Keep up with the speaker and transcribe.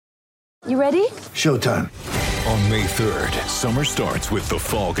You ready? Showtime. On May 3rd, summer starts with The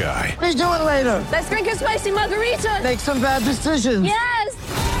Fall Guy. Let's do it later. Let's drink a spicy margarita. Make some bad decisions.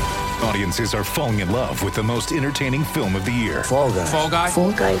 Yes! Audiences are falling in love with the most entertaining film of the year. Fall Guy. Fall Guy?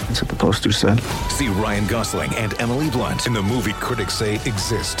 Fall guy. That's what the poster said. See Ryan Gosling and Emily Blunt in the movie critics say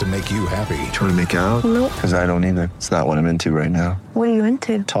exists to make you happy. Trying to make it out? Nope. Because I don't either. It's not what I'm into right now. What are you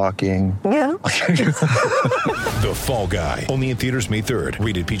into? Talking. Yeah. The Fall Guy. Only in theaters May 3rd.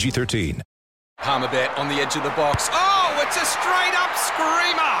 Rated PG-13. Palmerbet on the edge of the box. Oh, it's a straight-up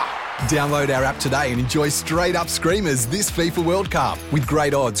screamer! Download our app today and enjoy straight-up screamers this FIFA World Cup with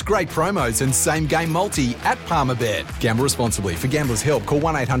great odds, great promos and same-game multi at Palmerbet. Gamble responsibly. For Gamblers' Help, call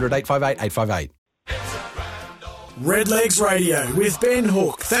 1-800-858-858. Redlegs Radio with Ben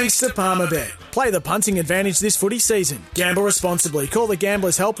Hook, thanks to Palmerbet. Play the punting advantage this footy season. Gamble responsibly. Call the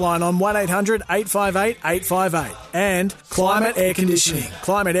Gamblers Helpline on 1-800-858-858. And Climate Air Conditioning.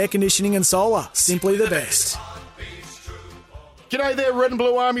 Climate Air Conditioning and Solar. Simply the best. G'day there, Red and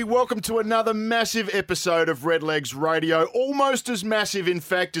Blue Army. Welcome to another massive episode of Redlegs Radio. Almost as massive, in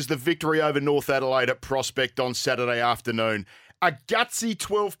fact, as the victory over North Adelaide at Prospect on Saturday afternoon. A gutsy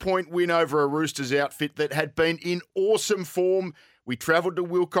 12-point win over a Roosters outfit that had been in awesome form. We travelled to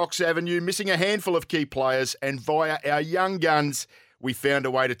Wilcox Avenue, missing a handful of key players, and via our young guns, we found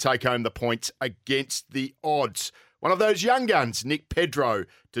a way to take home the points against the odds. One of those young guns, Nick Pedro,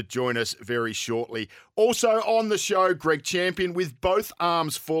 to join us very shortly. Also on the show, Greg Champion with both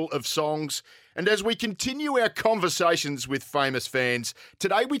arms full of songs. And as we continue our conversations with famous fans,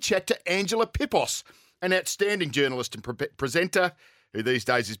 today we chat to Angela Pippos, an outstanding journalist and presenter who these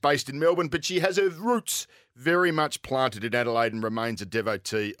days is based in Melbourne, but she has her roots very much planted in Adelaide and remains a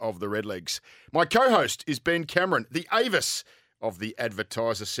devotee of the Redlegs. My co-host is Ben Cameron, the Avis of the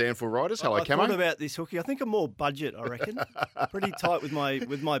Advertiser Sandford Riders. Hello, Camo. I thought about this, Hookie. I think I'm more budget, I reckon. Pretty tight with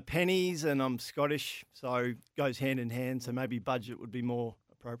my pennies, and I'm Scottish, so goes hand in hand, so maybe budget would be more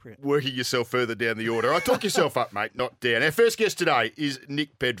appropriate. Working yourself further down the order. I talk yourself up, mate, not down. Our first guest today is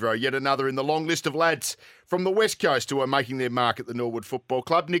Nick Pedro, yet another in the long list of lads from the West Coast who are making their mark at the Norwood Football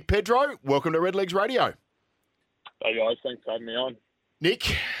Club. Nick Pedro, welcome to Redlegs Radio. Hey guys, thanks for having me on.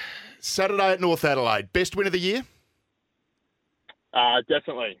 Nick, Saturday at North Adelaide, best win of the year?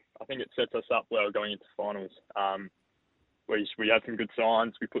 Definitely. I think it sets us up well going into finals. We had some good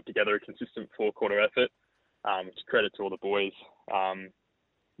signs. We put together a consistent four-quarter effort, which is credit to all the boys.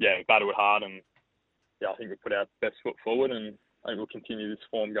 We battled hard, and I think we put our best foot forward, and I think we'll continue this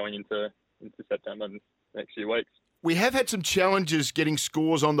form going into September and the next few weeks. We have had some challenges getting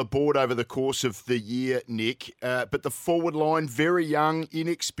scores on the board over the course of the year, Nick, but the forward line, very young,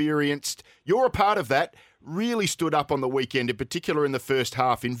 inexperienced. You're a part of that. Really stood up on the weekend, in particular in the first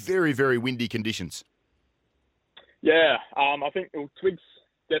half, in very, very windy conditions. Yeah, I think Twiggs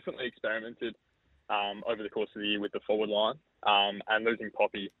definitely experimented over the course of the year with the forward line, and losing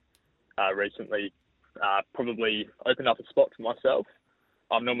Poppy recently probably opened up a spot for myself.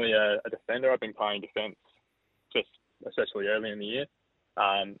 I'm normally a defender. I've been playing defence just especially early in the year,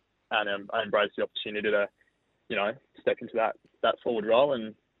 and I embraced the opportunity to, step into that forward role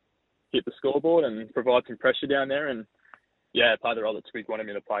and hit the scoreboard and provide some pressure down there, and play the role that Twig wanted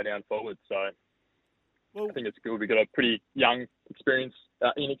me to play down forward. So I think it's good. We've got a pretty young,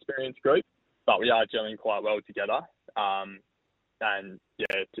 inexperienced group, but we are gelling quite well together.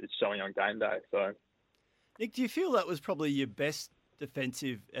 It's showing on game day. So, Nick, do you feel that was probably your best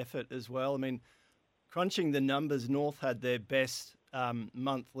defensive effort as well? I mean, crunching the numbers, North had their best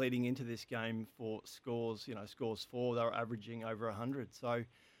month leading into this game for scores. Scores for, they were averaging over 100. So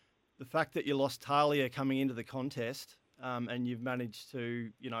the fact that you lost Talia coming into the contest and you've managed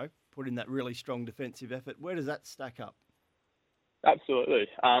to, put in that really strong defensive effort, where does that stack up? Absolutely.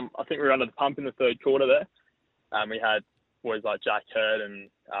 I think we were under the pump in the third quarter there. We had boys like Jack Hurd and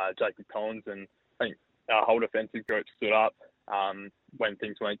Jacob Collins, and I think our whole defensive group stood up when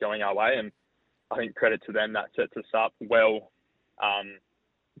things weren't going our way, and I think credit to them, that sets us up well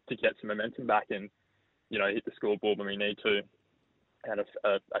to get some momentum back and, hit the scoreboard when we need to and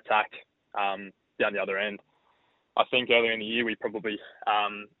attack down the other end. I think earlier in the year we probably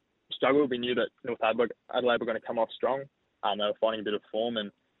struggled. We knew that North Adelaide were going to come off strong. They were finding a bit of form,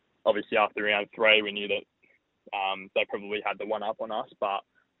 and obviously after round 3 we knew that they probably had the one up on us, but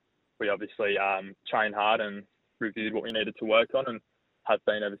we obviously trained hard and reviewed what we needed to work on and have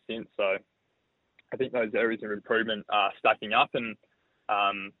been ever since. So I think those areas of improvement are stacking up, and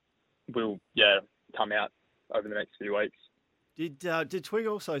will come out over the next few weeks. Did Twig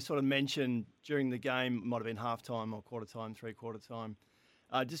also sort of mention during the game, might have been half time or quarter time, three-quarter time,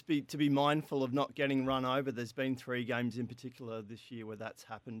 to be mindful of not getting run over. There's been 3 games in particular this year where that's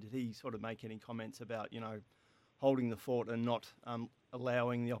happened. Did he sort of make any comments about, holding the fort and not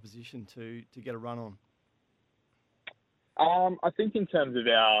allowing the opposition to get a run on? I think in terms of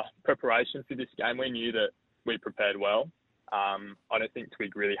our preparation for this game, we knew that we prepared well. I don't think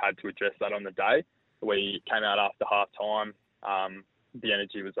Twig really had to address that on the day. We came out after half time. The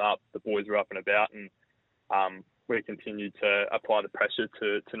energy was up. The boys were up and about, and we continued to apply the pressure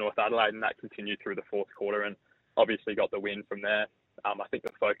to North Adelaide, and that continued through the fourth quarter and obviously got the win from there. I think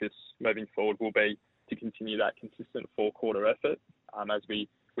the focus moving forward will be to continue that consistent 4-quarter effort as we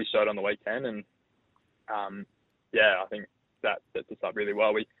showed on the weekend. And I think that sets us up really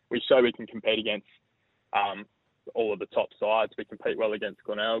well. We show we can compete against all of the top sides. We compete well against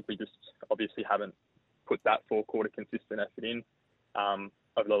Glenelg. We just obviously haven't put that 4-quarter consistent effort in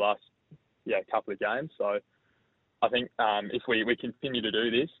over the last couple of games. So I think if we continue to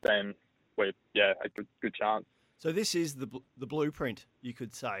do this, then we're a good chance. So this is the blueprint, you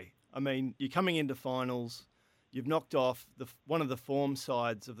could say. I mean, you're coming into finals, you've knocked off one of the form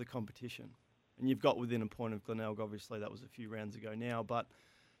sides of the competition, and you've got within a point of Glenelg. Obviously, that was a few rounds ago now, but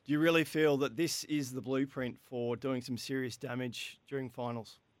do you really feel that this is the blueprint for doing some serious damage during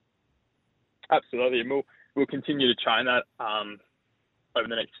finals? Absolutely, and we'll continue to train that over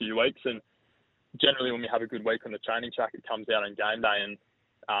the next few weeks. And generally, when we have a good week on the training track, it comes out on game day,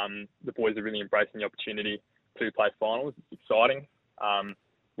 and the boys are really embracing the opportunity to play finals. It's exciting.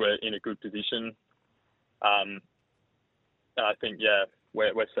 We're in a good position. And I think,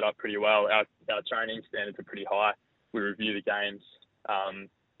 we're set up pretty well. Our training standards are pretty high. We review the games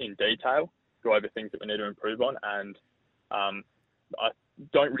in detail, go over things that we need to improve on, and I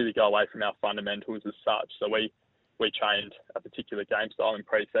don't really go away from our fundamentals as such. So we trained a particular game style in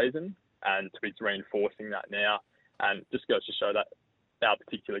pre-season, and Twig's reinforcing that now, and just goes to show that our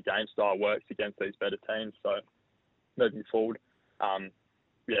particular game style works against these better teams. So moving forward,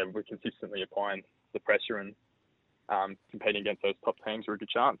 we're consistently applying the pressure and competing against those top teams are a good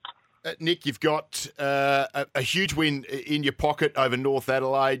chance. Nick, you've got a huge win in your pocket over North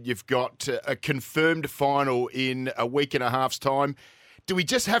Adelaide. You've got a confirmed final in a week and a half's time. Do we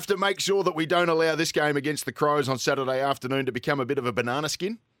just have to make sure that we don't allow this game against the Crows on Saturday afternoon to become a bit of a banana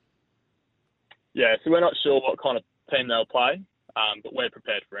skin? Yeah, so we're not sure what kind of team they'll play, but we're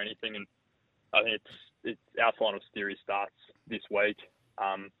prepared for anything. And I think it's our final series starts this week,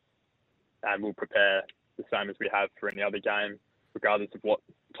 and we'll prepare the same as we have for any other game, regardless of what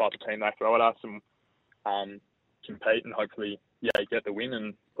type of team they throw at us, and compete and hopefully get the win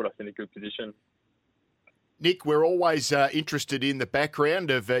and put us in a good position. Nick, we're always interested in the background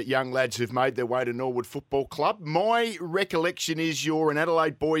of young lads who've made their way to Norwood Football Club. My recollection is you're an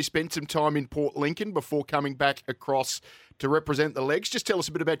Adelaide boy, spent some time in Port Lincoln before coming back across to represent the Legs. Just tell us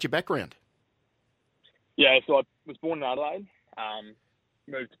a bit about your background. Yeah, so I was born in Adelaide,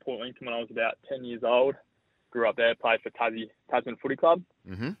 moved to Port Lincoln when I was about 10 years old, grew up there, played for Tasman Footy Club,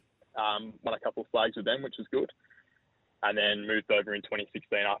 won a couple of flags with them, which was good, and then moved over in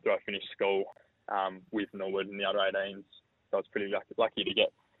 2016 after I finished school with Norwood in the under 18s. So I was pretty lucky to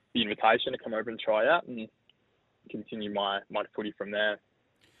get the invitation to come over and try out and continue my footy from there.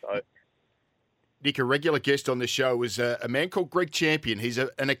 So, Nick, a regular guest on the show is a man called Greg Champion. He's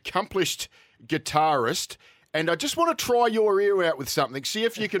an accomplished guitarist, and I just want to try your ear out with something. See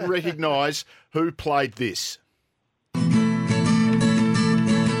if you can recognise who played this.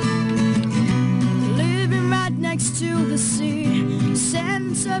 Living right next to the sea,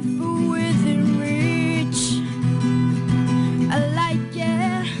 sand surfer within reach. I like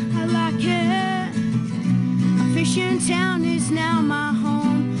it. A fishing town is now my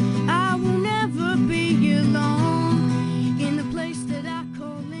home. I will never be alone in the place that I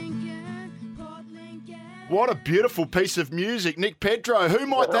call Lincoln, Port Lincoln. What a beautiful piece of music. Nick Pedro, who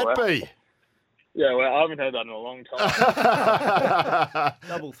might that be? Yeah, well, I haven't heard that in a long time.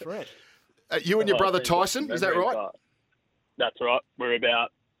 Double threat. You and your brother Tyson, is that right? That's right. We're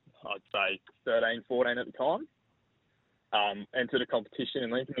about, I'd say, 13, 14 at the time. Entered a competition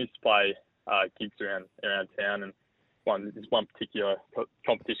in Lincoln. We used to play gigs around town, and this one particular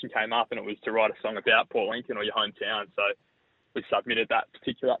competition came up, and it was to write a song about Port Lincoln or your hometown. So we submitted that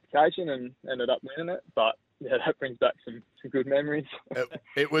particular application and ended up winning it. But yeah, that brings back some good memories.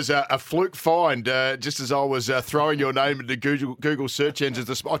 It was a fluke find, just as I was throwing your name into Google search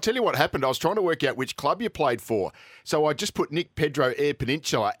engines. I'll tell you what happened. I was trying to work out which club you played for. So I just put Nick Pedro Air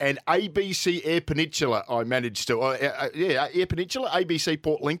Peninsula and ABC Air Peninsula. I managed to, Air Peninsula, ABC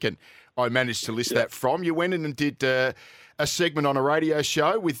Port Lincoln. I managed to list that from. You went in and did a segment on a radio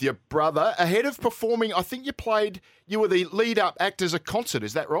show with your brother. Ahead of performing, I think you were the lead-up act as a concert.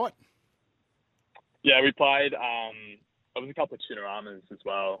 Is that right? Yeah, we played. There was a couple of Tunaramas as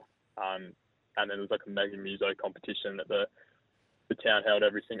well, and then there was like a mega muso competition that the town held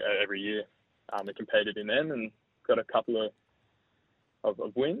every year. We competed in them and got a couple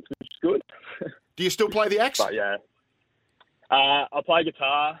of wins, which is good. Do you still play the axe? But yeah, I play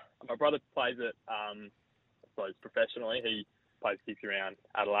guitar. My brother plays it, I suppose, professionally. He plays gigs around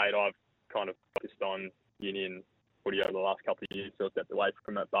Adelaide. I've kind of focused on uni and footy over the last couple of years, so I've stepped away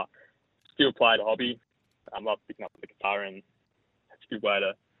from it, but still played a hobby. I love picking up the guitar, and it's a good way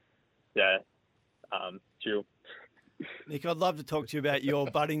to, chill. Nick, I'd love to talk to you about your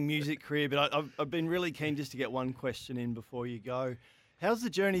budding music career, but I've been really keen just to get one question in before you go. How's the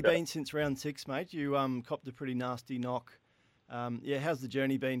journey been since round 6, mate? You copped a pretty nasty knock. How's the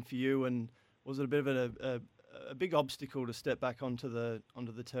journey been for you? And was it a bit of a big obstacle to step back onto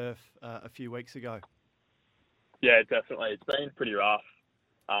the turf a few weeks ago? Yeah, definitely. It's been pretty rough.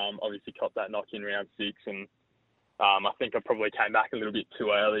 Obviously copped that knock in round 6, and I think I probably came back a little bit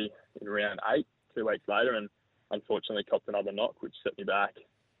too early in round 8, 2 weeks later, and unfortunately copped another knock, which set me back.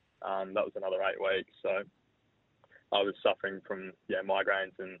 That was another 8 weeks. So I was suffering from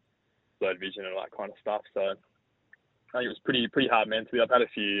migraines and blurred vision and all that kind of stuff. So I think it was pretty hard mentally. I've had a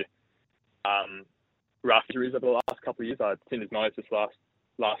few rough injuries over the last couple of years. I had tendon's nose this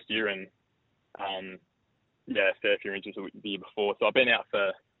last year, and a fair few injuries the year before. So I've been out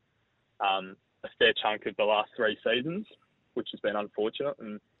for a fair chunk of the last 3 seasons, which has been unfortunate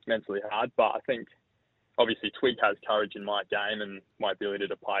and mentally hard. But I think obviously Twig has courage in my game and my ability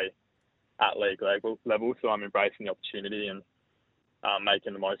to play at league level. So I'm embracing the opportunity and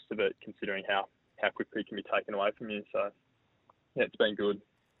making the most of it, considering how quickly it can be taken away from you. So yeah, it's been good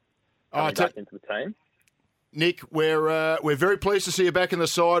coming back into the team. Nick, we're very pleased to see you back in the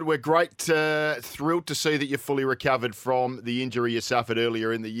side. We're thrilled to see that you're fully recovered from the injury you suffered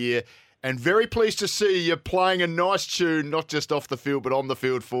earlier in the year, and very pleased to see you playing a nice tune, not just off the field, but on the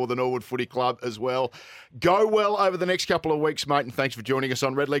field for the Norwood Footy Club as well. Go well over the next couple of weeks, mate, and thanks for joining us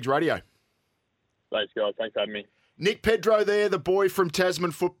on Redlegs Radio. Thanks, guys. Thanks for having me. Nick Pedro there, the boy from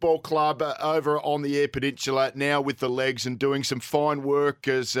Tasman Football Club over on the Eyre Peninsula, now with the legs and doing some fine work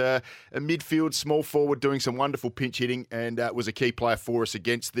as a midfield, small forward, doing some wonderful pinch hitting, and was a key player for us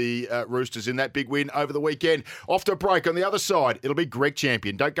against the Roosters in that big win over the weekend. Off to a break. On the other side, it'll be Greg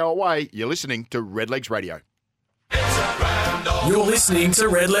Champion. Don't go away. You're listening to Redlegs Radio. You're listening to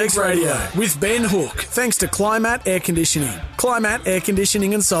Redlegs Radio with Ben Hook, thanks to Climat Air Conditioning. Climat Air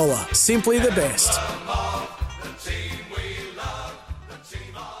Conditioning and Solar. Simply the best.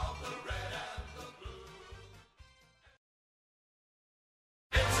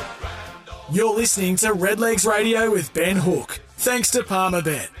 You're listening to Redlegs Radio with Ben Hook. Thanks to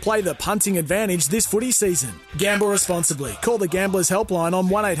Palmerbet. Play the punting advantage this footy season. Gamble responsibly. Call the Gamblers Helpline on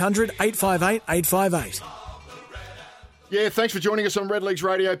 1800 858 858. Yeah, thanks for joining us on Redlegs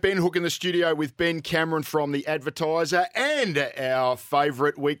Radio. Ben Hook in the studio with Ben Cameron from The Advertiser and our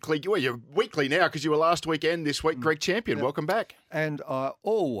favourite weekly, well, you're weekly now because you were last weekend this week, Greg Champion. Yep. Welcome back. And I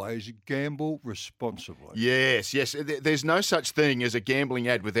always gamble responsibly. Yes. There's no such thing as a gambling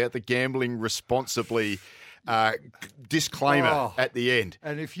ad without the gambling responsibly disclaimer at the end.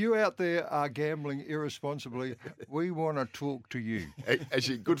 And if you out there are gambling irresponsibly, we want to talk to you. As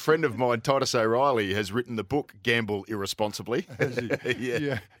a good friend of mine, Titus O'Reilly, has written the book Gamble Irresponsibly.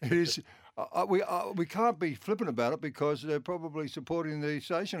 Yeah, it is. We can't be flippant about it because they're probably supporting the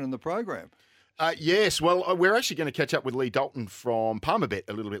station and the program. Yes, well, we're actually going to catch up with Lee Dalton from Palmerbet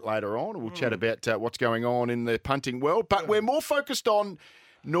a little bit later on. We'll chat about what's going on in the punting world, but we're more focused on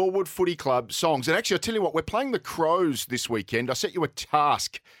Norwood Footy Club songs. And actually, I'll tell you what, we're playing the Crows this weekend. I set you a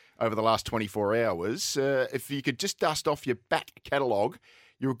task over the last 24 hours. If you could just dust off your back catalogue.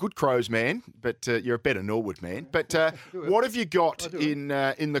 You're a good Crows man, but you're a better Norwood man. But what have you got in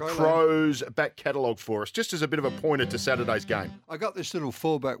the Crows back catalogue for us, just as a bit of a pointer to Saturday's game? I got this little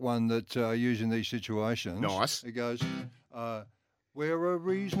fallback one that I use in these situations. Nice. It goes... we're a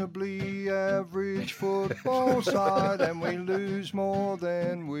reasonably average football side and we lose more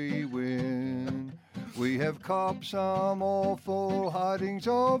than we win. We have copped some awful hidings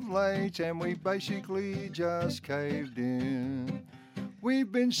of late and we basically just caved in.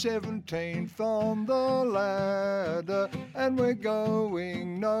 We've been 17th on the ladder, and we're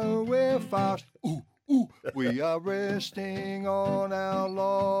going nowhere fast. Ooh, ooh. We are resting on our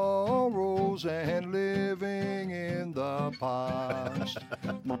laurels and living in the past.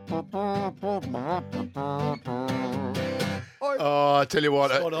 Oh, I tell you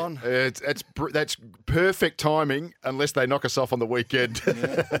what, Spot on. That's perfect timing, unless they knock us off on the weekend.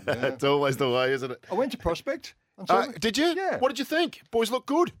 It's always the way, isn't it? I went to Prospect on Saturday. Did you? Yeah. What did you think? Boys look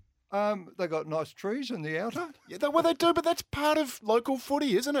good. They got nice trees in the outer. Yeah, they do, but that's part of local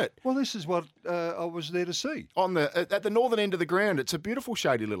footy, isn't it? Well, this is what I was there to see. At the northern end of the ground, it's a beautiful,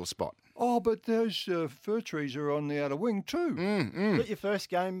 shady little spot. Oh, but those fir trees are on the outer wing too. Was that your first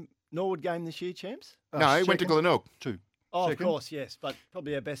game, Norwood game this year, champs? No, he went to Glenelg. Two. Oh, Second. of course, yes. But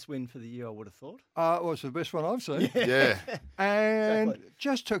probably our best win for the year, I would have thought. Well, it's the best one I've seen. Yeah. And Exactly.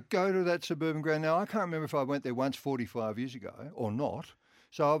 just to go to that suburban ground, now I can't remember if I went there once 45 years ago or not.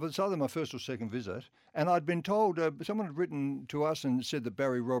 So it was either my first or second visit. And I'd been told, someone had written to us and said that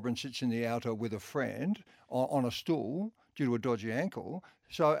Barry Robin sits in the outer with a friend on a stool due to a dodgy ankle.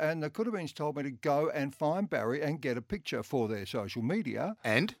 So, and the Coodabins told me to go and find Barry and get a picture for their social media.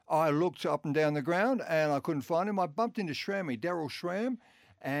 And? I looked up and down the ground and I couldn't find him. I bumped into Shrammy, Daryl Schramm,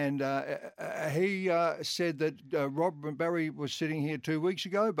 and he said that Barry was sitting here 2 weeks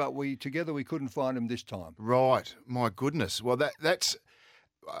ago, but we couldn't find him this time. Right. My goodness. Well, that's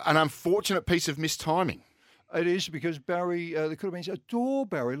an unfortunate piece of mistiming. It is, because Barry, the Coodabins adore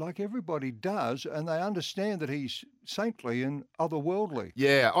Barry like everybody does, and they understand that he's saintly and otherworldly.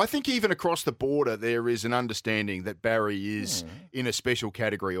 Yeah, I think even across the border there is an understanding that Barry is in a special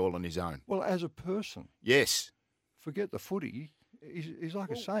category all on his own. Well, as a person, Yes. forget the footy, he's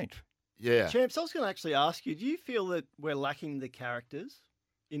like a saint. Yeah. Champs, I was going to actually ask you, do you feel that we're lacking the characters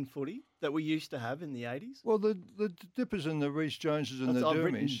in footy that we used to have in the 80s? Well, the Dippers and the Reece Joneses and the I've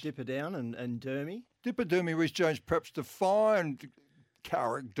written Dermies. Dipper down and Dermy. Dipper, Dermy, Reece Jones, perhaps defined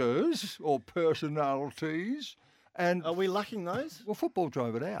characters or personalities. And Are we lacking those? well, football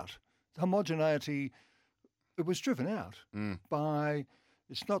drove it out. Homogeneity, it was driven out by,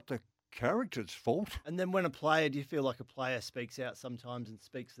 it's not the character's fault. And then when do you feel like a player speaks out sometimes and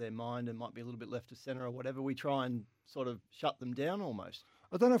speaks their mind and might be a little bit left to centre or whatever, we try and sort of shut them down almost?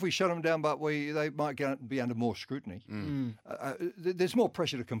 I don't know if we shut them down, but they might be under more scrutiny. There's more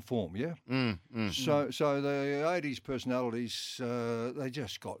pressure to conform, yeah? So the 80s personalities, they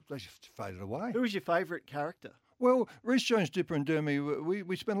just faded away. Who was your favourite character? Well, Reece Jones, Dipper and Dermy,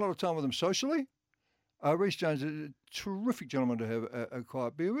 we spent a lot of time with them socially. Reece Jones is a terrific gentleman to have a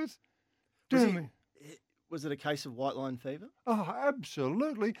quiet beer with. Dermy. Was it a case of white line fever? Oh,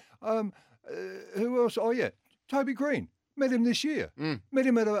 absolutely. Who else? Oh, yeah, Toby Green. Met him this year. Met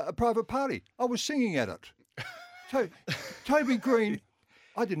him at a private party. I was singing at it. Toby Green,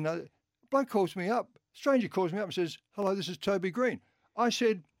 I didn't know. Bloke calls me up. Stranger calls me up and says, "Hello, this is Toby Green." I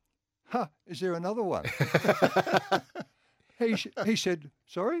said, is there another one? He said,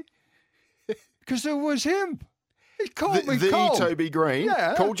 "Sorry?" Because it was him. He called me cold. Toby Green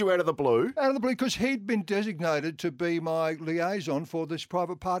called you out of the blue. Out of the blue, because he'd been designated to be my liaison for this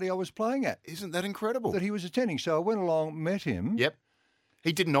private party I was playing at. Isn't that incredible? That he was attending. So I went along, met him. Yep.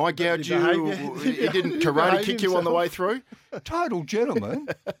 He didn't eye gouge Did you. he He didn't karate kick you on the way through. Total gentleman,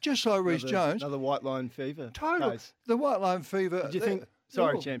 just like Reece Jones. Another white line fever Total. case. The white line fever. Did you think? they're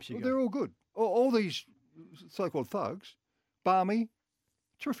Sorry, all- Champs, you go. They're all good. All these so-called thugs, Barmy,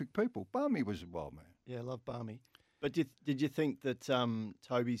 terrific people. Barmy was a wild man. Yeah, I love Barmy. But did you think that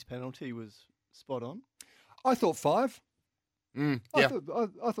Toby's penalty was spot on? I thought 5. Yeah. I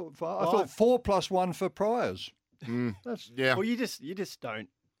thought 5. I thought 4 plus 1 for priors. That's Yeah. Well, you just don't.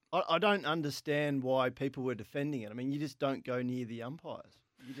 I don't understand why people were defending it. I mean, you just don't go near the umpires.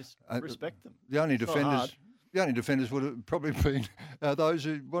 You just respect them. the only It's not defenders. hard. The only defenders would have probably been those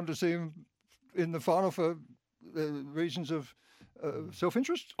who wanted to see him in the final for reasons of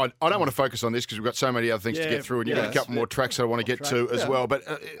self-interest. I don't want to focus on this because we've got so many other things to Yeah, get through, and you've got a yes. couple more tracks that I want to get to as Yeah. well. But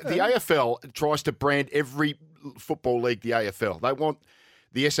the AFL tries to brand every football league the AFL. They want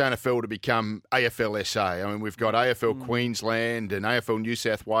the SANFL to become AFL-SA. I mean, we've got AFL Queensland and AFL New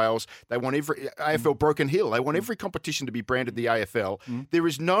South Wales. They want every AFL Broken Hill. They want every competition to be branded the AFL. There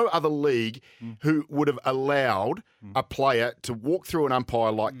is no other league who would have allowed a player to walk through an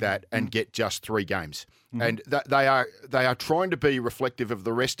umpire like that and get just 3 games. And they are trying to be reflective of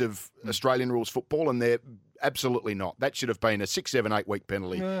the rest of Australian rules football, and they're absolutely not. That should have been a 6, 7, 8 week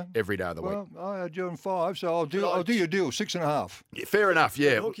penalty every day of the week. Well, I had you on 5, so I'll do your deal. 6.5. Yeah, fair enough,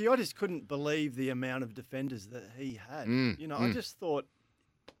 yeah. Hookie, I just couldn't believe the amount of defenders that he had. You know, I just thought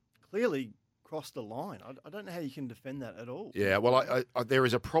clearly crossed the line. I don't know how you can defend that at all. Yeah, well, there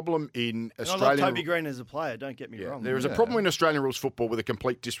is a problem in And Australian... I love Toby Green as a player, don't get me wrong. There is a problem in Australian rules football with a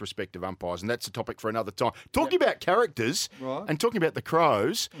complete disrespect of umpires, and that's a topic for another time. Talking about characters and talking about the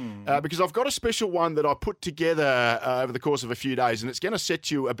Crows, because I've got a special one that I put together over the course of a few days, and it's going to set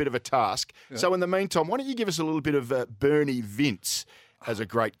you a bit of a task. Yeah. So in the meantime, why don't you give us a little bit of Bernie Vince as a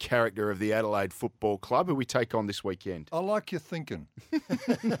great character of the Adelaide Football Club, who we take on this weekend. I like your thinking.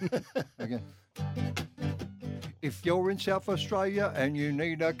 Okay. If you're in South Australia and you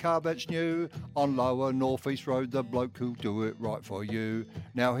need a car that's new, on Lower North East Road, the bloke who'll do it right for you.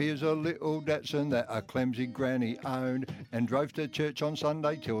 Now here's a little Datsun that a clumsy granny owned and drove to church on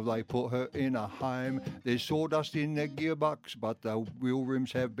Sunday till they put her in a home. There's sawdust in the gearbox, but the wheel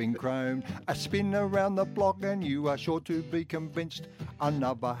rims have been chromed. A spin around the block and you are sure to be convinced.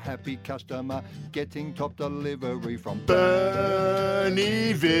 Another happy customer getting top delivery from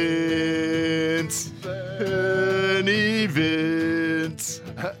Bernie Vince. Bernie Vince.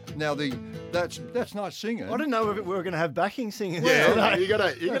 Now that's nice singing. I didn't know if we were going to have backing singers. Yeah, you got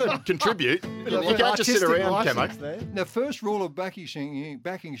to contribute. You can't just sit around, Camo. The first rule of backing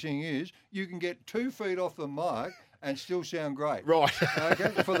singing is you can get 2 feet off the mic and still sound great. Right. Okay,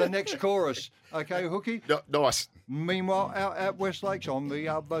 for the next chorus. Okay, Hookie? Nice. Meanwhile, out at Westlakes on the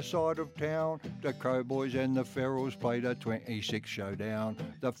other side of town, the Crow Boys and the Ferals played a 26 showdown.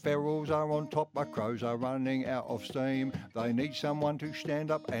 The Ferals are on top, the Crows are running out of steam. They need someone to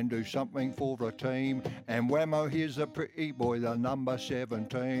stand up and do something for the team. And whammo, here's a pretty boy, the number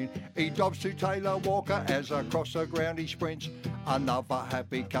 17. He jobs to Taylor Walker as across the ground he sprints. Another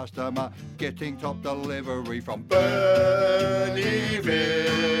happy customer getting top delivery from Bernie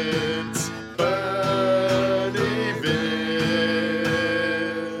Vince. Bernie Vince.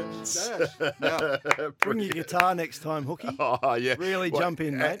 Now, bring your guitar next time, Hookie. Oh, yeah. Really jump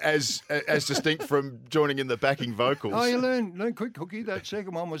in, mate. As distinct from joining in the backing vocals. Oh, you learn quick, Hookie. That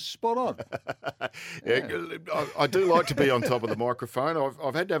second one was spot on. I do like to be on top of the microphone.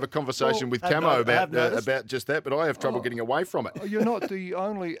 I've had to have a conversation with Camo about just that, but I have trouble getting away from it. You're not the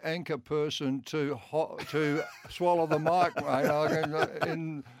only anchor person to swallow the mic,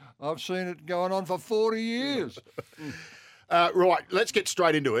 mate. I've seen it going on for 40 years. Right, let's get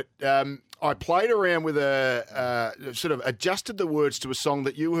straight into it. I played around with sort of adjusted the words to a song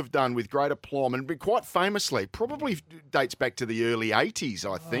that you have done with great aplomb and quite famously, probably dates back to the early 80s,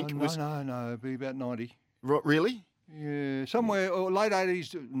 I think. No, it'd be about 90. Really? Yeah, somewhere or late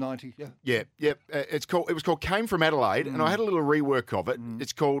 80s to 90. Yeah. Yeah. It was called Came From Adelaide, and I had a little rework of it.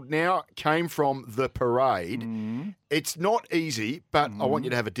 It's called now Came From The Parade. It's not easy, but I want you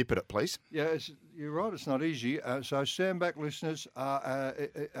to have a dip at it, please. Yeah, you're right. It's not easy. So stand back, listeners.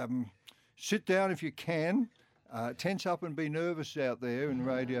 Sit down if you can. Tense up and be nervous out there in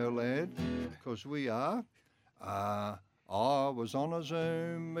Radio Land, because we are. I was on a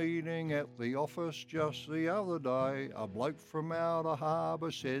Zoom meeting at the office just the other day. A bloke from Outer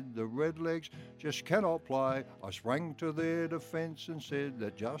Harbour said the Redlegs just cannot play. I sprang to their defence and said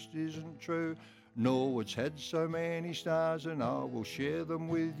that just isn't true. Norwood's had so many stars and I will share them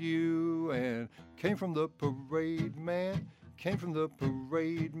with you. And came from the parade, man. Came from the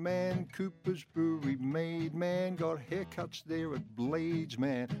parade, man. Cooper's Brewery made, man. Got haircuts there at Blades,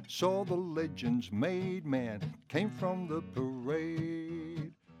 man. Saw the legends made, man. Came from the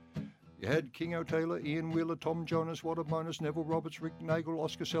parade. You had King O'Taylor, Ian Wheeler, Tom Jonas, What a Bonus, Neville Roberts, Rick Nagel,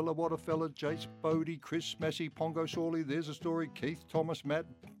 Oscar Seller, What a Fella, Jace Bodie, Chris Massey, Pongo Sawley, There's a Story, Keith Thomas, Matt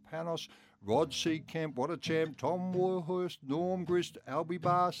Panos, Rod Seacamp, What a Champ, Tom Warhurst, Norm Grist, Albie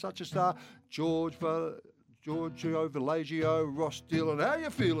Barr, Such a Star, Giorgio Villagio, Ross Dillon. How you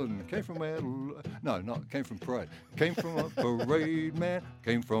feeling? Came from came from Parade. Came from a parade, man.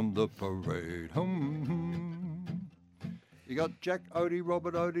 Came from the parade. You got Jack Odie,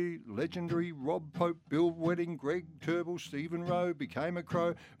 Robert Odie, legendary Rob Pope, Bill Wedding, Greg Turnbull, Stephen Rowe, Became a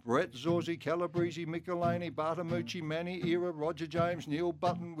Crow, Brett Zorzi, Calabrese, Michelini, Bartamucci, Manny Era, Roger James, Neil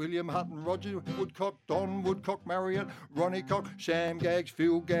Button, William Hutton, Roger Woodcock, Don Woodcock, Marriott, Ronnie Cock, Sam Gaggs,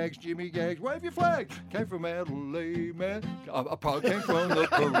 Phil Gaggs, Jimmy Gaggs. Wave your flag. Came from Adelaide, man. Came from the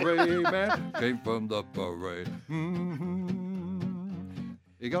parade, man. Came from the parade.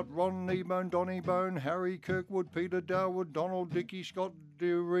 You got Ron Kneebone, Donny Bone, Harry Kirkwood, Peter Darwood, Donald Dickey, Scott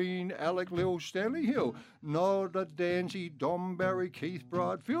Doreen, Alec Lill, Stanley Hill, Noda Danzy, Dom Barry, Keith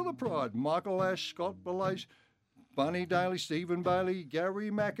Bride, Feel the Pride, Michael Ash, Scott Belace, Bunny Daly, Stephen Bailey, Gary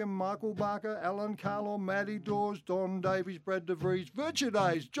Mackham, Michael Barker, Alan Carlo, Matty Dawes, Don Davies, Brad DeVries, Virtue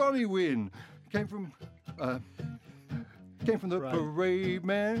Days, Johnny Wynn. Came from the parade,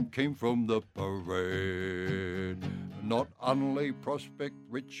 man. Came from the parade. Not only Prospect,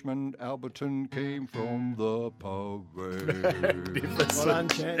 Richmond, Alberton came from the parade. Well done,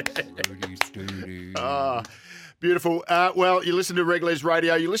 Chance. Rudy Studi. Ah, beautiful. Well, you listen to Regulars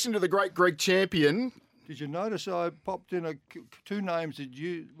Radio. You listen to the great Greg Champion. Did you notice I popped in two names that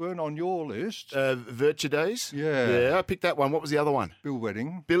weren't on your list? Virtue Days? Yeah. Yeah, I picked that one. What was the other one? Bill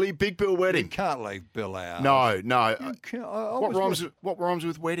Wedding. Big Bill Wedding. You can't leave Bill out. No. You can't, What rhymes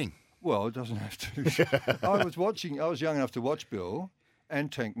with wedding? Well, it doesn't have to. I was young enough to watch Bill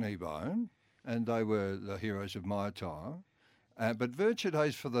and Tank Kneebone, and they were the heroes of my time. But Virtue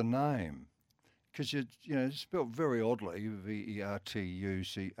Days for the name, because it's spelled very oddly,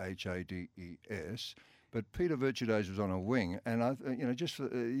 Vertuchades. But Peter Virtue Days was on a wing, and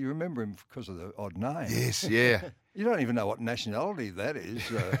you remember him because of the odd name. Yes, yeah. You don't even know what nationality that is,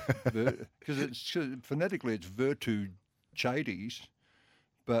 because phonetically it's Vertuchades.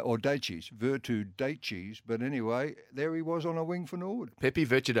 Or Daches, Virtu Daches. But anyway, there he was on a wing for Norwood. Pepe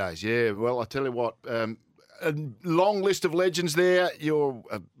Virtue Days, yeah. Well, I tell you what, a long list of legends there. You're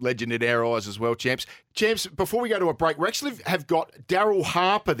a legend in our eyes as well, Champs. Champs, before we go to a break, we actually have got Daryl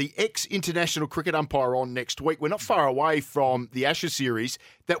Harper, the ex-international cricket umpire, on next week. We're not far away from the Ashes series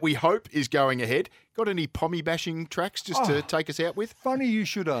that we hope is going ahead. Got any pommy bashing tracks just to take us out with? Funny you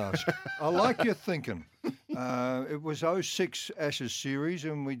should ask. I like your thinking. It was 06 Ashes series,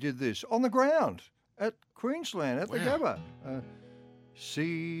 and we did this on the ground at Queensland, at the Gabba.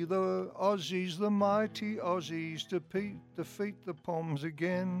 See the Aussies, the mighty Aussies, defeat the Poms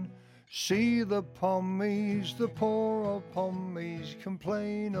again. See the Pommies, the poor old Pommies,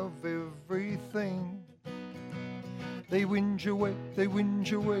 complain of everything. They whinge away, they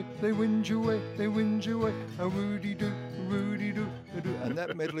whinge away, they whinge away, they whinge away, a Rudy-doo, Rudy-doo, Rudy-doo. And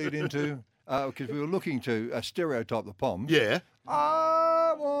that medleyed into, because we were looking to stereotype the Poms. Yeah.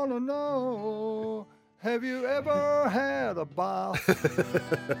 I want to know, have you ever had a bath?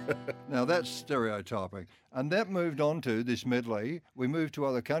 Now that's stereotyping. And that moved on to this medley. We moved to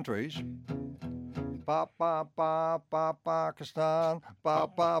other countries. Ba ba ba ba Pakistan, ba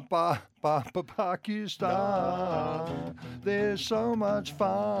ba ba ba ba Pakistan. There's so much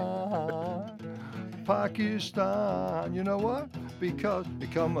fun, Pakistan. You know what? Because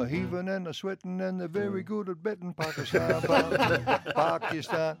become a heaving and a sweating and they're very good at betting. Pakistan,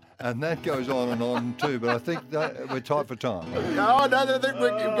 Pakistan, and that goes on too. But I think that we're tight for time. Oh no, I think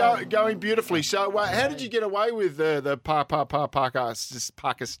we're going beautifully. So, how did you get away with the Pakistan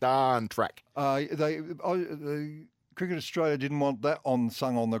track? The Cricket Australia didn't want that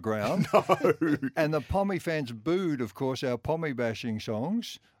sung on the ground. No. And the Pommy fans booed, of course, our Pommy bashing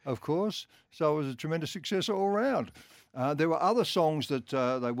songs, of course. So it was a tremendous success all round. There were other songs that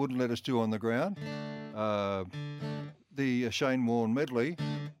they wouldn't let us do on the ground. The Shane Warne medley,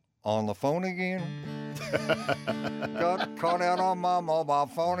 On the Phone Again. Got caught out on my mobile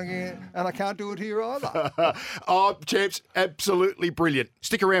phone again, and I can't do it here either. Oh, Champs, absolutely brilliant.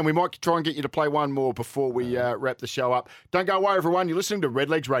 Stick around. We might try and get you to play one more before we wrap the show up. Don't go away, everyone. You're listening to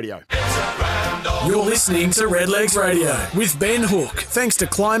Redlegs Radio. You're listening to Redlegs Radio with Ben Hook. Thanks to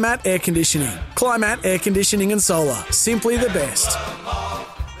Climat Air Conditioning. Climat Air Conditioning and Solar. Simply the best.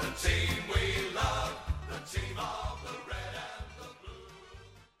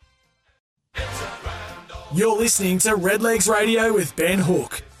 You're listening to Redlegs Radio with Ben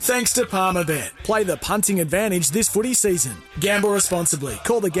Hook. Thanks to Palmerbet. Play the punting advantage this footy season. Gamble responsibly.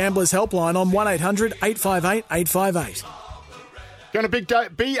 Call the Gamblers Helpline on 1800 858 858. Going to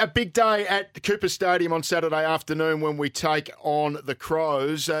be a big day at the Cooper Stadium on Saturday afternoon when we take on the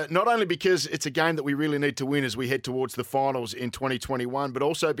Crows. Not only because it's a game that we really need to win as we head towards the finals in 2021, but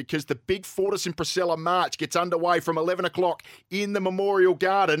also because the big Fortis and Priscilla March gets underway from 11 o'clock in the Memorial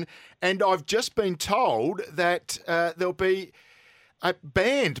Garden. And I've just been told that there'll be a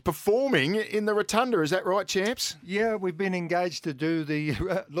band performing in the Rotunda. Is that right, Champs? Yeah, we've been engaged to do the...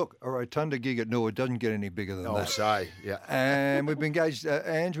 look, a Rotunda gig at Norwood doesn't get any bigger than that. I'll say, yeah. And we've been engaged...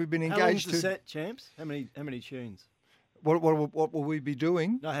 Ange, we've been engaged How long's the set, Champs? How many tunes? What will we be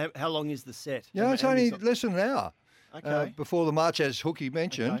doing? No, how long is the set? Yeah, it's only less than an hour. Okay. Before the march, as Hookie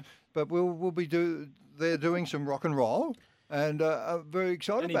mentioned. Okay. But we'll be doing some rock and roll, and I'm very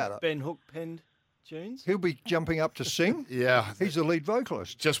excited about it. Ben Hook penned tunes? He'll be jumping up to sing. Yeah. He's the lead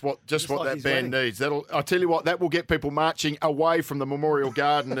vocalist. Just what like that band needs. I'll tell you what, that will get people marching away from the Memorial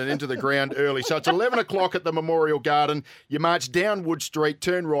Garden and into the ground early. So it's 11 o'clock at the Memorial Garden. You march down Wood Street,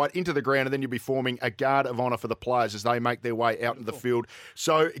 turn right into the ground, and then you'll be forming a guard of honour for the players as they make their way out into the field.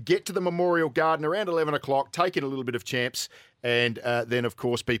 So get to the Memorial Garden around 11 o'clock, take in a little bit of Champs, and then, of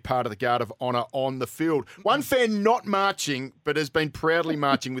course, be part of the Guard of Honour on the field. One fan not marching, but has been proudly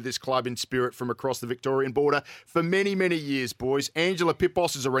marching with this club in spirit from across the Victorian border for many, many years, boys. Angela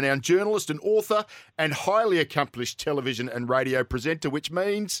Pippos is a renowned journalist and author and highly accomplished television and radio presenter, which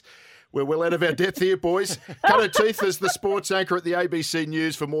means we're well out of our depth here, boys. Cut her teeth as the sports anchor at the ABC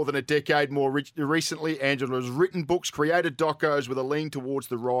News for more than a decade. More recently, Angela has written books, created docos with a lean towards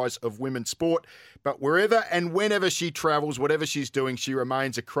the rise of women's sport. But wherever and whenever she travels, whatever she's doing, she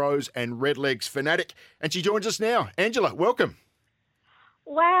remains a Crows and Redlegs fanatic. And she joins us now. Angela, welcome.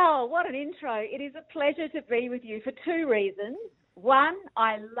 Wow, what an intro. It is a pleasure to be with you for two reasons. One,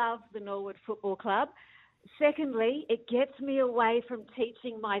 I love the Norwood Football Club. Secondly, it gets me away from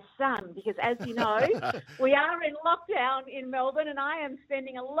teaching my son because, as you know, we are in lockdown in Melbourne and I am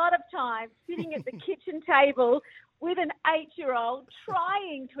spending a lot of time sitting at the kitchen table with an 8-year-old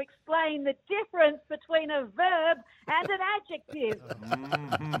trying to explain the difference between a verb and an adjective.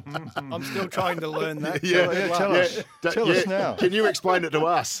 I'm still trying to learn that. Tell us now. Can you explain it to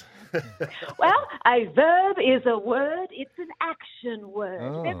us? Well, a verb is a word. It's an action word.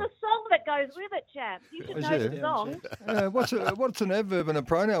 Oh. There's a song that goes with it, champs. You should Is know there? the song. What's an adverb and a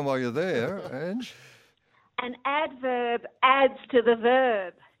pronoun while you're there, Ange? An adverb adds to the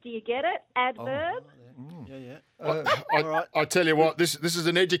verb. Do you get it? Adverb? Yeah. I tell you what, this is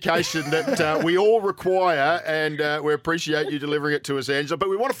an education that we all require, and we appreciate you delivering it to us, Angela. But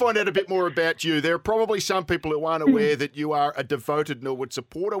we want to find out a bit more about you. There are probably some people who aren't aware that you are a devoted Norwood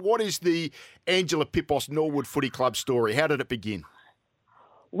supporter. What is the Angela Pippos Norwood Footy Club story? How did it begin?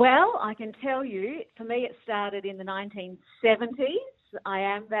 Well, I can tell you, for me it started in the 1970s. I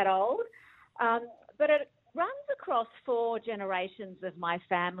am that old. But it runs across 4 generations of my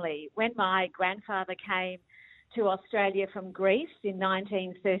family. When my grandfather came to Australia from Greece in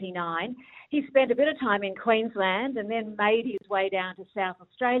 1939, he spent a bit of time in Queensland and then made his way down to South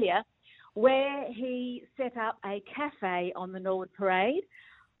Australia, where he set up a cafe on the Norwood Parade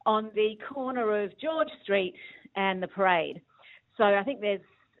on the corner of George Street and the Parade. So I think there's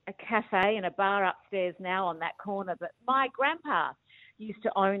a cafe and a bar upstairs now on that corner, but my grandpa used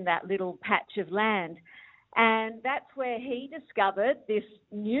to own that little patch of land. And that's where he discovered this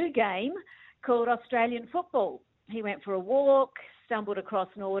new game called Australian football. He went for a walk, stumbled across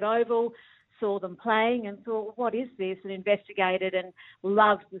Norwood Oval, saw them playing and thought, what is this? And investigated and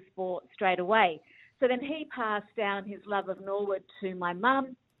loved the sport straight away. So then he passed down his love of Norwood to my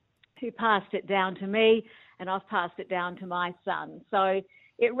mum, who passed it down to me, and I've passed it down to my son. So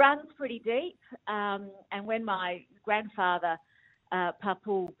it runs pretty deep. And when my grandfather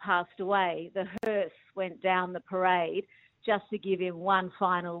Papu passed away, the hearse went down the parade just to give him one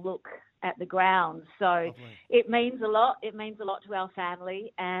final look at the grounds. So lovely. It means a lot. It means a lot to our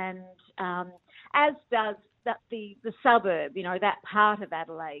family, and as does the suburb, that part of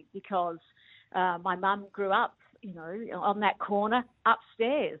Adelaide, because my mum grew up, on that corner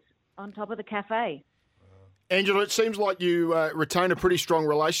upstairs on top of the cafe. Angela, it seems like you retain a pretty strong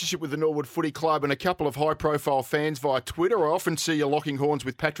relationship with the Norwood Footy Club and a couple of high-profile fans via Twitter. I often see you locking horns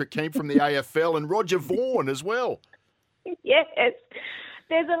with Patrick Keane from the AFL and Roger Vaughan as well. Yes.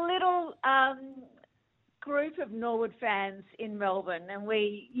 There's a little group of Norwood fans in Melbourne, and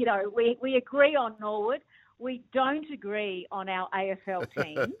we agree on Norwood. We don't agree on our AFL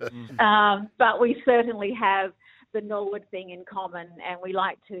team, but we certainly have the Norwood thing in common, and we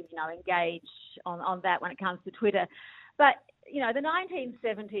like to, engage on that when it comes to Twitter. But, the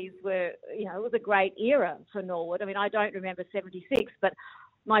 1970s were, it was a great era for Norwood. I mean, I don't remember 76, but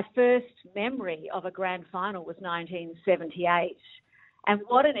my first memory of a grand final was 1978. And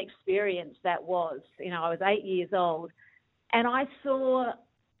what an experience that was. I was 8 years old, and I saw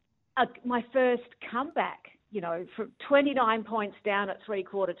my first comeback, from 29 points down at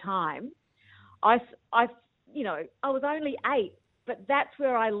three-quarter time. I was only 8, but that's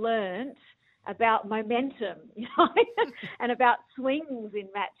where I learnt about momentum, and about swings in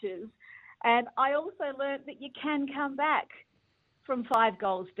matches. And I also learnt that you can come back from 5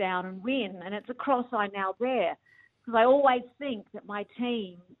 goals down and win, and it's a cross I now bear. Because I always think that my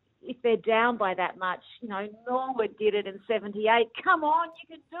team, if they're down by that much, Norwood did it in 78. Come on,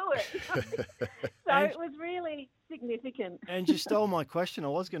 you can do it. So it was really significant. And you stole my question. I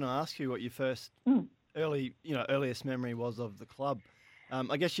was going to ask you what your first earliest memory was of the club.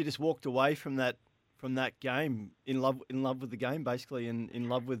 I guess you just walked away from that game in love with the game, basically, and in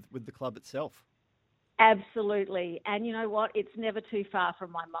love with the club itself. Absolutely. And you know what? It's never too far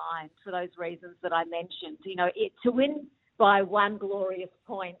from my mind for those reasons that I mentioned. To win by one glorious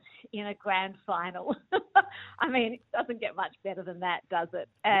point in a grand final, I mean, it doesn't get much better than that, does it?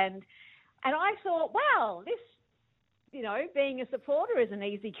 And I thought, wow, being a supporter is an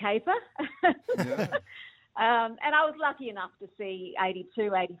easy caper. Yeah. And I was lucky enough to see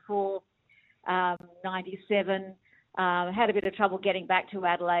 82, 84, 97. Had a bit of trouble getting back to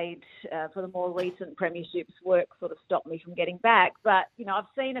Adelaide for the more recent premierships. Work sort of stopped me from getting back. But, I've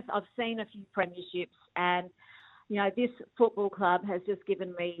seen a few premierships, and, this football club has just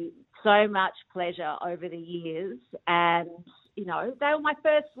given me so much pleasure over the years. And, they were my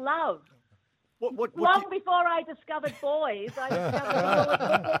first love. Long before I discovered boys, I discovered the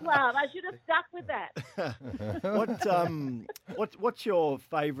Football Club. I should have stuck with that. What's your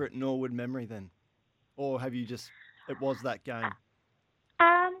favourite Norwood memory then? Or have you just, it was that game?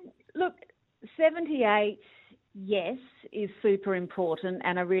 Look, 78, yes, is super important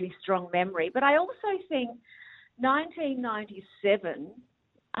and a really strong memory. But I also think 1997,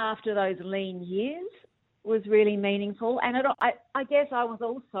 after those lean years, was really meaningful. And I guess I was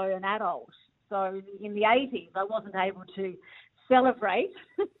also an adult. So in the 80s, I wasn't able to celebrate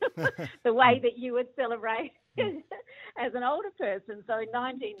the way that you would celebrate as an older person. So in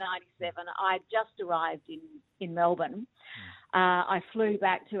 1997, I just arrived in Melbourne. I flew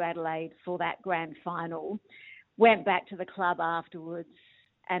back to Adelaide for that grand final, went back to the club afterwards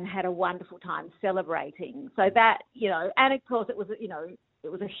and had a wonderful time celebrating. So that, and of course it was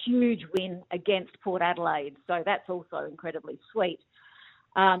a huge win against Port Adelaide. So that's also incredibly sweet.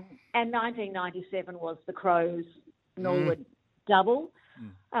 And 1997 was the Crows Norwood double.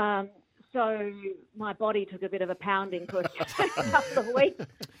 So my body took a bit of a pounding for a couple of weeks.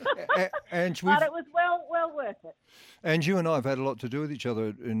 But it was well worth it. And you and I have had a lot to do with each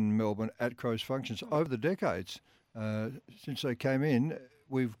other in Melbourne at Crows functions over the decades. Since they came in,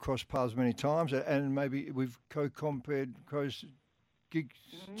 we've crossed paths many times, and maybe we've co-compared Crows gigs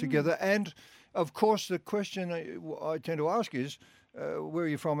together. And, of course, the question I tend to ask is, where are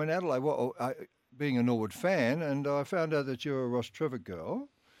you from in Adelaide? Well, being a Norwood fan, and I found out that you're a Ross Trevor girl.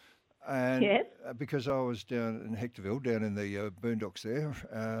 And yes. Because I was down in Hectorville, down in the boondocks there.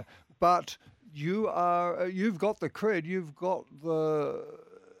 But you've got the cred, you've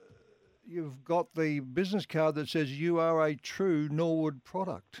got the business card that says you are a true Norwood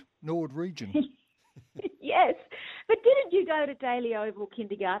product, Norwood region. Yes. But didn't you go to Daly Oval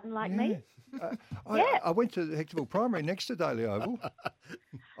kindergarten like me? I went to Hectorville Primary next to Daly Oval.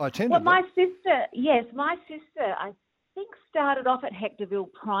 I attended. Well, my sister, I think started off at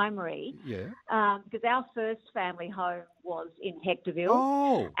Hectorville Primary. Yeah. Because our first family home was in Hectorville.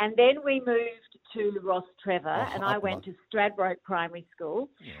 Oh. And then we moved to Ross Trevor, and I went to Stradbroke Primary School,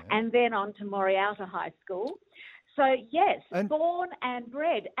 and then on to Morialta High School. So, yes, born and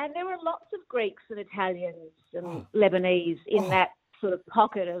bred. And there were lots of Greeks and Italians and Lebanese in that sort of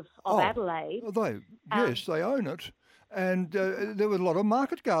pocket of Adelaide. They own it. And there were a lot of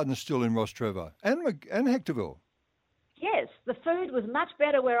market gardens still in Ross Trevor and Hectorville. Yes, the food was much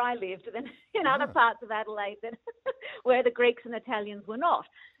better where I lived than in other parts of Adelaide than where the Greeks and Italians were not.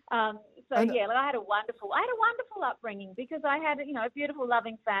 I had a wonderful upbringing because I had a beautiful,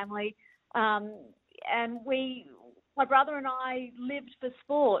 loving family, and my brother and I lived for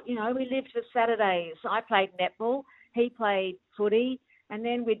sport. We lived for Saturdays. I played netball, he played footy, and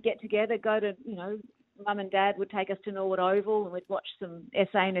then we'd get together, go to Mum and Dad would take us to Norwood Oval, and we'd watch some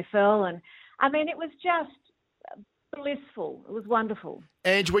SANFL, and it was just blissful. It was wonderful.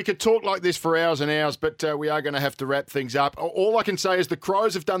 Ange, we could talk like this for hours and hours, but we are going to have to wrap things up. All I can say is the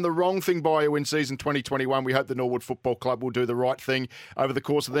Crows have done the wrong thing by you in season 2021. We hope the Norwood Football Club will do the right thing over the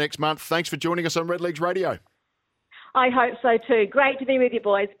course of the next month. Thanks for joining us on Redlegs Radio. I hope so too. Great to be with you,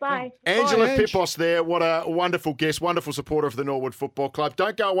 boys. Bye. Angela Pipos there. What a wonderful guest, wonderful supporter of the Norwood Football Club.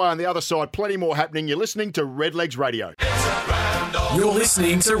 Don't go away on the other side. Plenty more happening. You're listening to Redlegs Radio. You're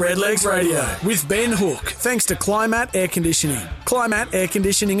listening to Redlegs Radio with Ben Hook. Thanks to Climat Air Conditioning. Climat Air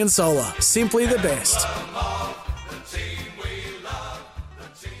Conditioning and Solar. Simply the best.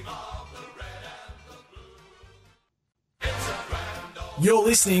 You're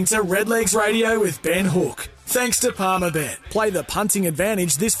listening to Redlegs Radio with Ben Hook. Thanks to Palmerbet. Play the punting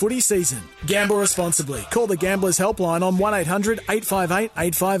advantage this footy season. Gamble responsibly. Call the Gamblers Helpline on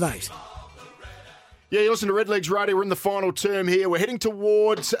 1-800-858-858. Yeah, you listen to Redlegs Radio. We're in the final term here. We're heading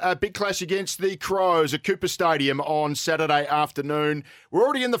towards a big clash against the Crows at Cooper Stadium on Saturday afternoon. We're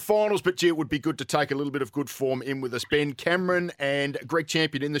already in the finals, but, gee, it would be good to take a little bit of good form in with us. Ben Cameron and Greg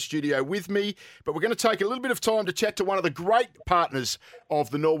Champion in the studio with me. But we're going to take a little bit of time to chat to one of the great partners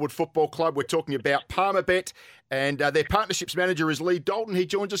of the Norwood Football Club. We're talking about Palmerbet, and their partnerships manager is Lee Dalton. He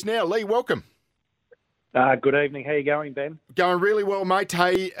joins us now. Lee, welcome. Good evening. How you going, Ben? Going really well, mate.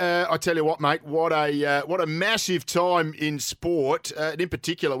 Hey, I tell you what, mate, what a massive time in sport, and in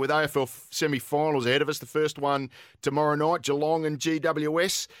particular with AFL semi-finals ahead of us. The first one tomorrow night, Geelong and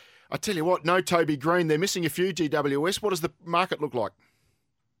GWS. I tell you what, no Toby Green. They're missing a few GWS. What does the market look like?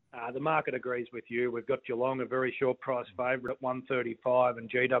 The market agrees with you. We've got Geelong, a very short price favourite at $1.35 and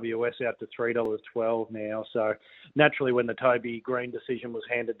GWS out to $3.12 now. So naturally, when the Toby Green decision was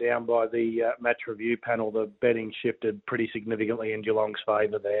handed down by the match review panel, the betting shifted pretty significantly in Geelong's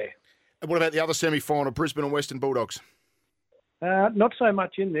favour there. And what about the other semi-final, Brisbane and Western Bulldogs? Not so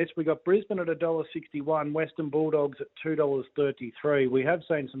much in this. We got Brisbane at $1.61, Western Bulldogs at $2.33. We have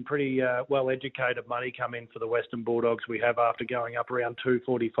seen some pretty well-educated money come in for the Western Bulldogs. We have after going up around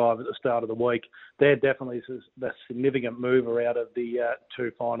 $2.45 at the start of the week. They're definitely the significant mover out of the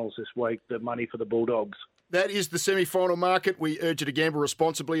two finals this week, the money for the Bulldogs. That is the semi-final market. We urge you to gamble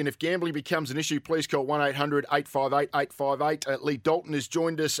responsibly, and if gambling becomes an issue, please call 1-800-858-858. Lee Dalton has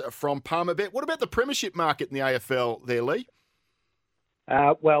joined us from Palmerbet. What about the premiership market in the AFL there, Lee?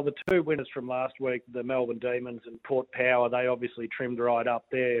 Well, the two winners from last week, the Melbourne Demons and Port Power, they obviously trimmed right up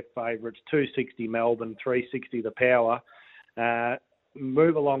their favourites. $2.60 Melbourne, $3.60 the Power.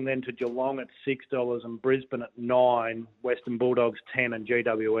 Move along then to Geelong at $6 and Brisbane at $9. Western Bulldogs 10 and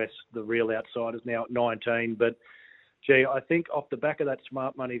GWS, the real outsiders, now at 19. But gee, I think off the back of that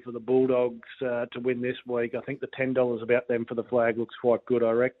smart money for the Bulldogs to win this week, I think the $10 about them for the flag looks quite good.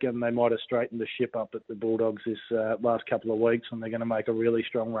 I reckon they might have straightened the ship up at the Bulldogs this last couple of weeks, and they're going to make a really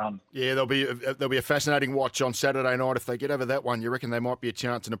strong run. Yeah, there'll be a fascinating watch on Saturday night. If they get over that one, you reckon they might be a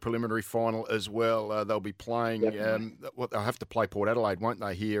chance in a preliminary final as well. They'll be playing, they'll have to play Port Adelaide, won't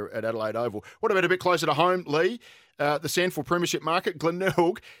they, here at Adelaide Oval. What about a bit closer to home, Lee? The Sandford Premiership market,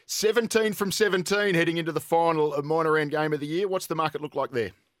 Glenelg, 17 from 17 heading into the final of minor round game of the year. What's the market look like there?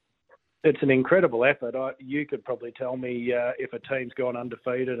 It's an incredible effort. You could probably tell me if a team's gone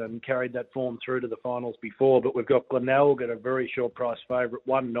undefeated and carried that form through to the finals before, but we've got Glenelg at a very short price favourite,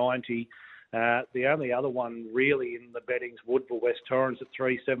 $1.90. The only other one really in the bettings, Woodville West Torrens at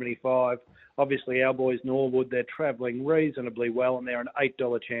 $3.75. Obviously, our boys Norwood, they're travelling reasonably well, and they're an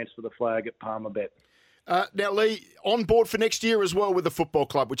 $8 chance for the flag at Palmerbet. Now, Lee, on board for next year as well with the football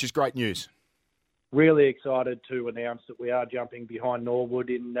club, which is great news. Really excited to announce that we are jumping behind Norwood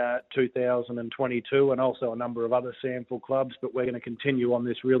in 2022 and also a number of other SANFL clubs, but we're going to continue on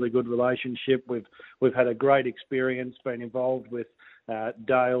this really good relationship. We've had a great experience, been involved with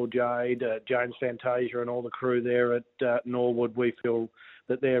Dale, Jade, James Fantasia and all the crew there at Norwood. We feel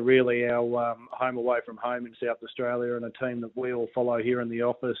that they're really our home away from home in South Australia and a team that we all follow here in the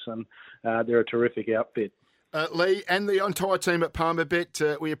office, and they're a terrific outfit. Lee and the entire team at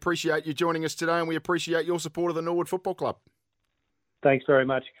Palmerbet, we appreciate you joining us today and we appreciate your support of the Norwood Football Club. Thanks very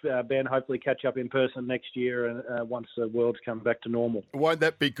much, Ben. Hopefully catch up in person next year once the world's come back to normal. Won't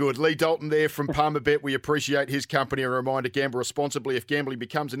that be good? Lee Dalton there from Palmerbet. We appreciate his company. A reminder, gamble responsibly. If gambling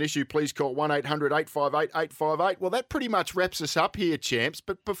becomes an issue, please call 1-800-858-858. Well, that pretty much wraps us up here, champs.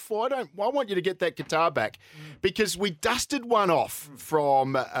 But before I want you to get that guitar back because we dusted one off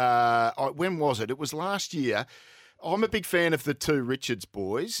from, when was it? It was last year. I'm a big fan of the two Richards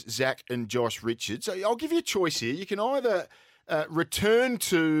boys, Zach and Josh Richards. So I'll give you a choice here. You can either return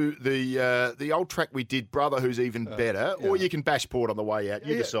to the old track we did, Brother Who's Even Better, or you can bash Port on the way out.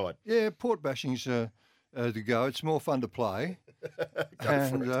 You decide. Yeah, Port bashing's the go. It's more fun to play.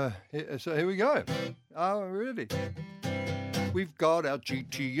 So here we go. Oh, really? We've got our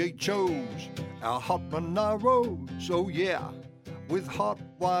GTHOs, our hot Monaros, oh yeah, with hot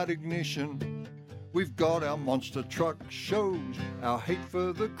white ignition. We've got our monster truck shows, our hate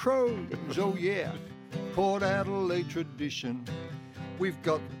for the crows, oh yeah. Port Adelaide tradition. We've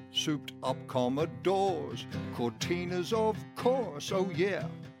got souped up Commodores, Cortinas of course, oh yeah,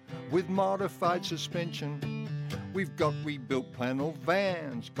 with modified suspension. We've got rebuilt panel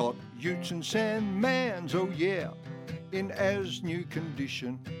vans, got utes and sandmans, oh yeah, in as new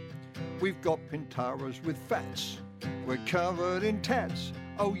condition. We've got Pintaras with fats, we're covered in tats,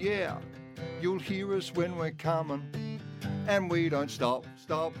 oh yeah, you'll hear us when we're coming. And we don't stop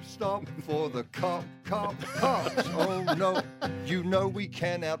for the cops. Oh no, you know we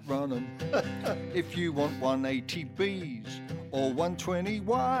can outrun them. If you want 180Bs or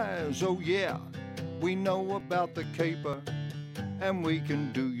 120Ys, oh yeah, we know about the caper. And we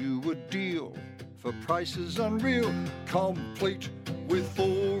can do you a deal for prices unreal, complete with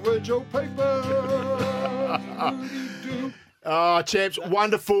full rego paper. Oh, champs,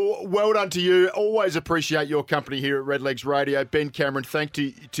 wonderful. Well done to you. Always appreciate your company here at Redlegs Radio. Ben Cameron, thank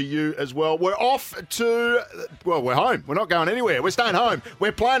to you as well. We're off to, well, we're home. We're not going anywhere. We're staying home.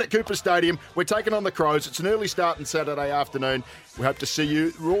 We're playing at Cooper Stadium. We're taking on the Crows. It's an early start on Saturday afternoon. We hope to see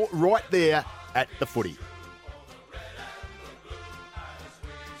you right there at the footy.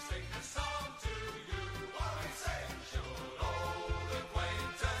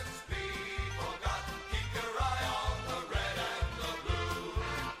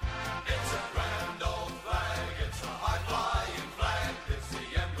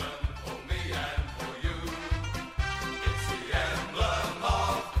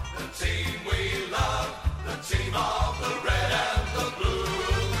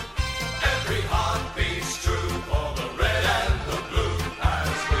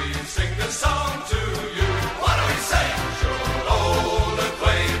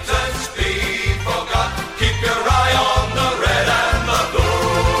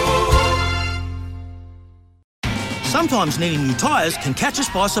 Sometimes needing new tyres can catch us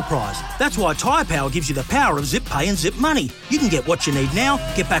by surprise. That's why Tyre Power gives you the power of zip pay and zip money. You can get what you need now,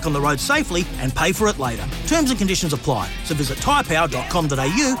 get back on the road safely and pay for it later. Terms and conditions apply. So visit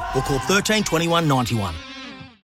tyrepower.com.au or call 13 21 91.